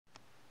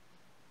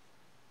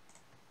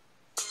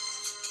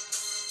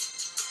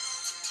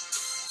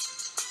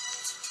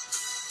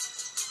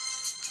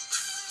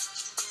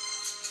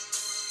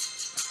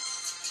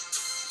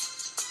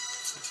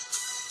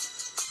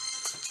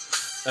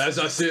As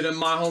I sit in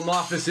my home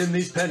office in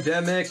these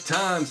pandemic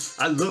times,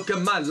 I look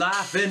at my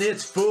life and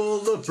it's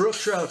full of brook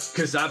trout,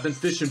 cause I've been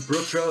fishing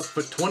brook trout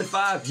for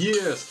 25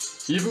 years.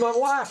 Even my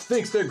wife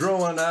thinks they're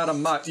growing out of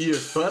my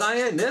ears, but I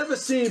ain't never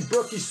seen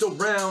brookies so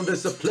round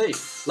as a plate,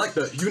 like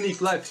the unique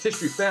life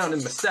history found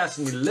in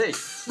Mestassini Lake,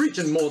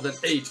 reaching more than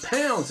 8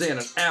 pounds and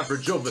an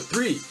average over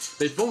 3.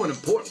 They form an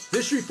important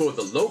fishery for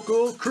the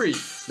local Cree.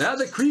 Now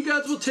the Cree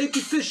guides will take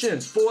you fishing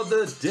for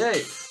the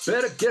day.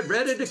 Better get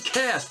ready to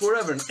cast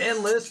forever in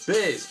endless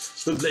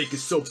bays. The lake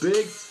is so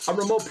big, a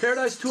remote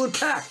paradise to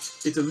unpack.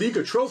 It's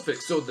illegal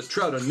trophic, so the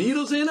trout are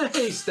needles in a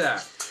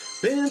haystack.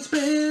 Been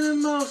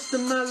spending most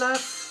of my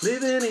life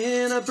living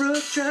in a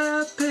brook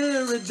trout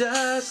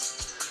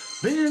paradise.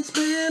 Been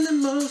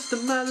spending most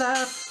of my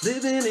life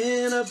living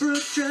in a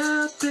brook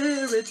trout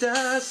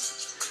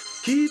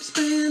paradise. Keep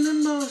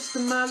spending most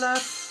of my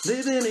life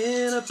living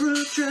in a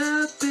brook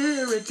trout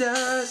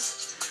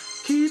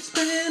paradise. Keep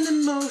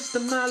spending most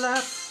of my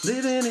life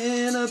living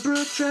in a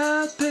brook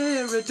trout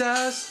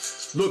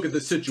paradise. Look at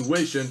the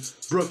situation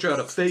brook trout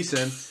are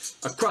facing.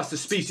 Across the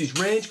species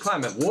range,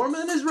 climate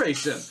warming is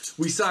racing.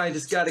 We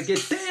scientists gotta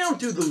get down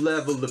to the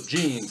level of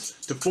genes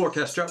to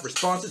forecast trout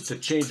responses to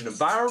changing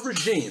environmental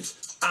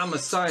regimes. I'm a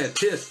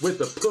scientist with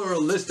a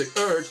pluralistic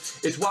urge.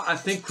 It's why I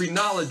think Cree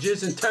knowledge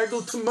is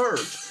integral to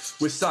merge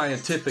with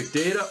scientific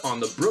data on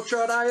the brook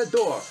trout I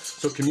adore,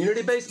 so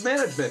community-based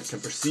management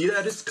can proceed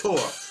at its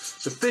core.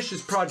 The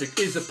FISHES project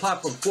is a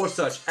platform for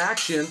such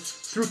action.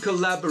 Through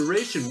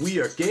collaboration, we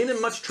are gaining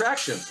much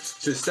traction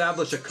to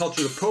establish a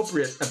culturally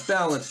appropriate and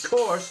balanced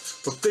course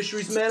for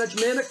fisheries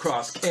management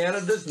across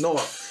Canada's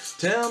north.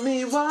 Tell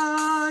me,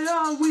 why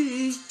are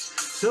we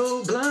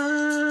so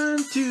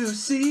blind to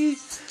see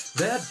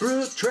that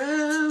brook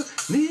trout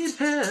need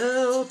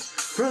help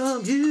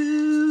from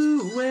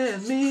you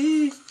and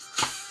me?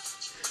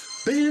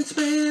 Been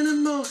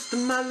spending most of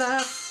my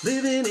life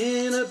living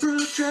in a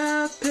brook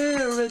trout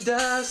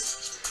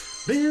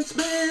paradise. Been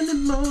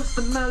spending most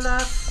of my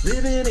life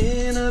living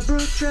in a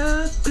brook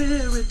trout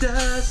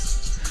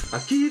paradise. I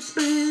keep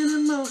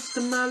spending most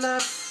of my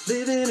life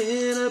living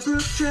in a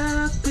brook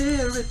trout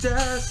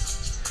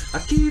paradise. I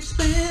keep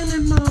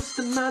spending most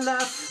of my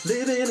life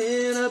living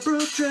in a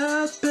brook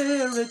trout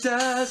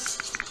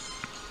paradise.